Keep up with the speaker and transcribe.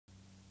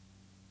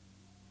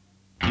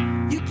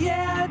You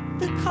get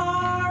the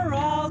car,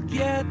 I'll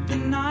get the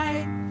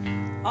night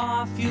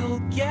off. You'll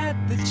get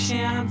the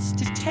chance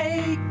to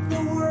take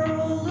the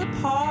world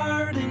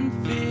apart and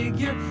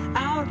figure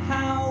out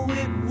how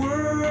it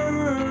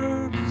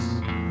works.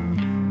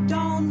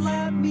 Don't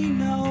let me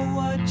know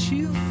what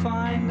you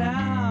find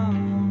out.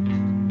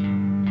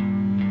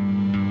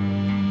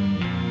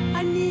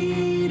 I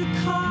need a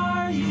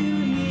car, you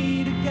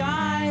need a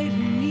guide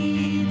who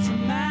needs a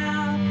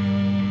map.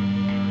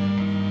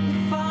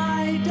 If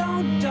I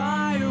don't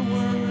die or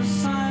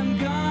worse, I'm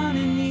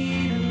gonna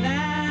need a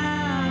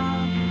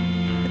nap.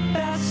 At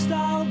best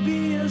I'll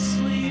be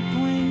asleep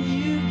when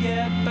you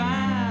get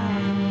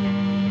back.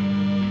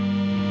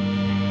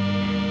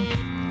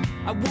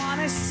 I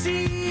wanna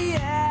see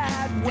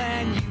it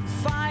when you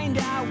find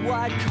out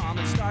what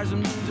comet stars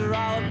and moons are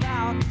all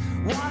about.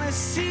 Wanna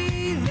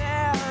see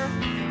their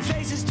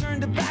faces turn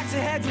to backs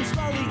of heads and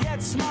slowly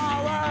get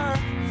smaller.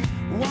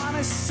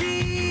 Wanna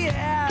see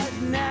it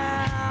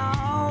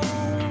now.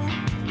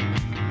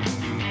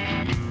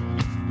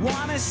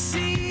 Wanna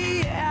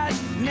see it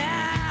now.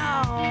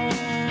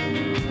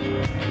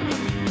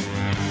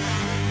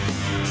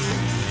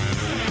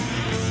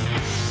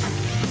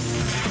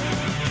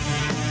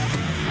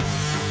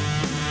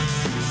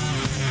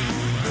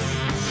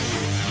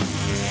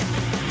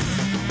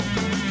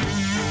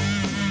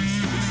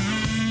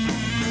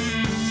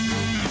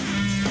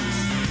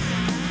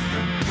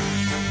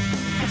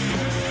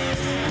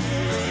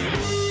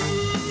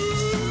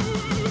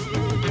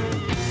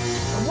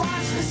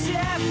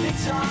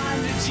 Specifics on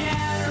the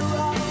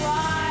general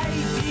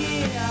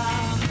idea.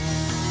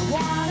 I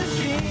wanna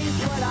think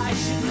what I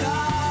should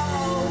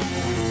know.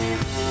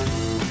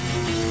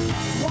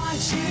 I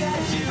want you to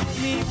do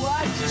me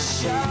what to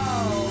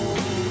show.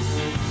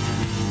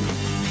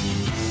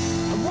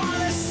 I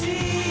wanna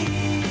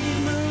see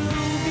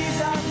movies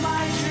of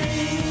my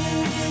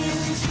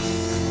dreams.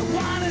 I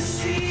wanna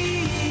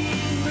see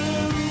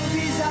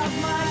movies of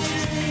my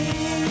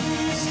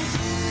dreams.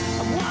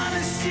 I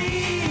wanna see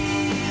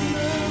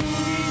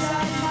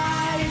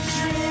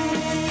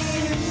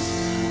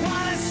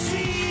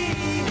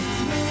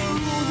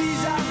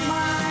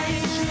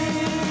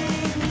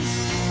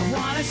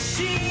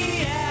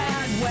see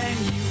it when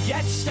you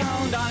get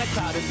stoned on a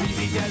clouded,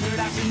 breezy desert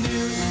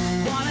afternoon.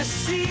 Wanna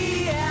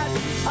see it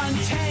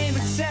untame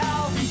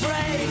itself and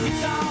break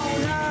its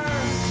owner.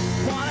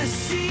 Wanna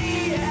see